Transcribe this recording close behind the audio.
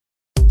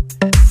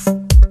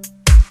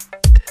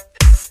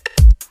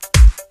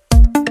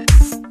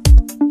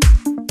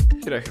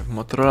Here I have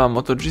Motorola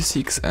Moto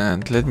G6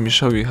 and let me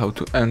show you how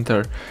to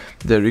enter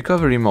the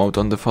recovery mode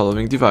on the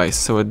following device.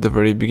 So at the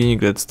very beginning,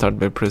 let's start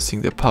by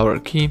pressing the power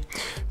key,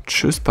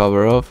 choose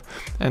power off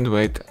and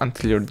wait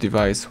until your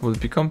device will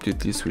be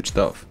completely switched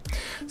off.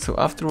 So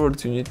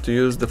afterwards you need to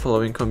use the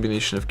following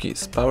combination of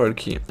keys, power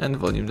key and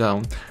volume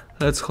down.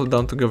 Let's hold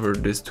down together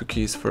these two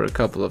keys for a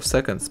couple of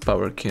seconds,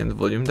 power key and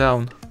volume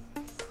down.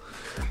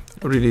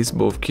 Release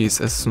both keys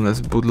as soon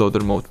as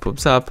bootloader mode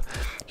pops up.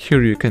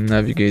 Here you can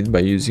navigate by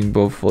using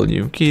both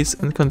volume keys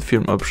and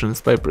confirm options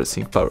by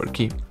pressing power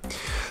key.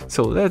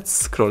 So let's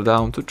scroll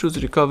down to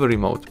choose recovery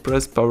mode,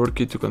 press power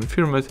key to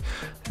confirm it,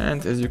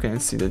 and as you can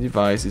see the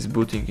device is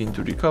booting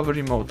into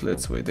recovery mode.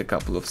 Let's wait a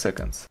couple of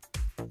seconds.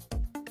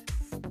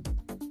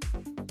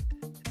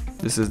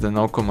 This is the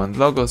no command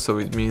logo, so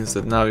it means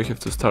that now you have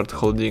to start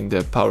holding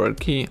the power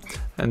key,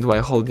 and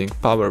while holding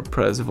power,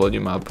 press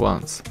volume up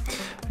once.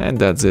 And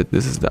that's it,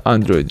 this is the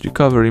Android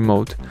recovery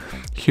mode.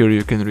 Here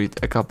you can read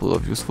a couple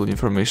of useful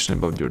information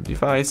about your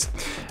device,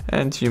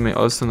 and you may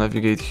also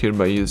navigate here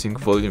by using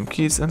volume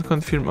keys and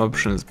confirm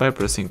options by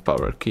pressing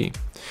power key.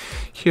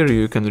 Here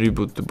you can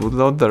reboot the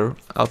bootloader,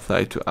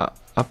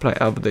 apply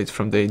update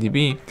from the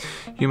ADB.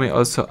 You may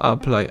also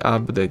apply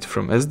update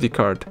from SD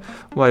card,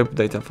 wipe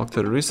data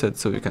factory reset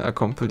so you can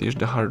accomplish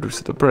the hard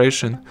reset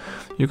operation.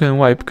 You can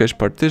wipe cache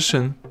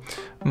partition,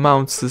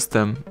 mount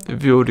system,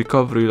 view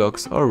recovery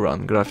logs or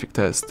run graphic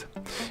test.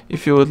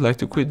 If you would like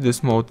to quit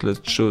this mode, let's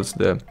choose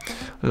the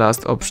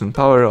last option,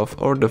 power off,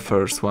 or the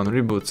first one,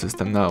 reboot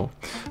system now.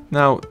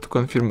 Now to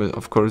confirm it,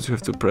 of course you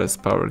have to press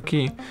power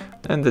key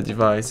and the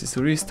device is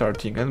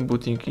restarting and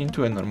booting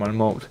into a normal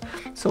mode.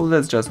 So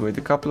let's just wait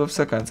a couple of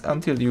seconds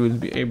until you will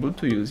be able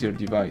to use your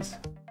device.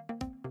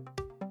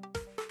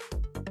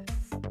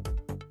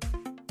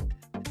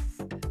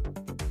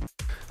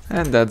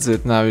 And that's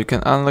it, now you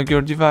can unlock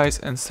your device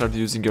and start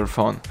using your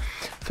phone.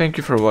 Thank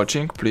you for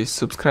watching, please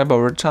subscribe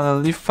our channel,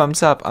 leave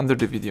thumbs up under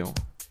the video.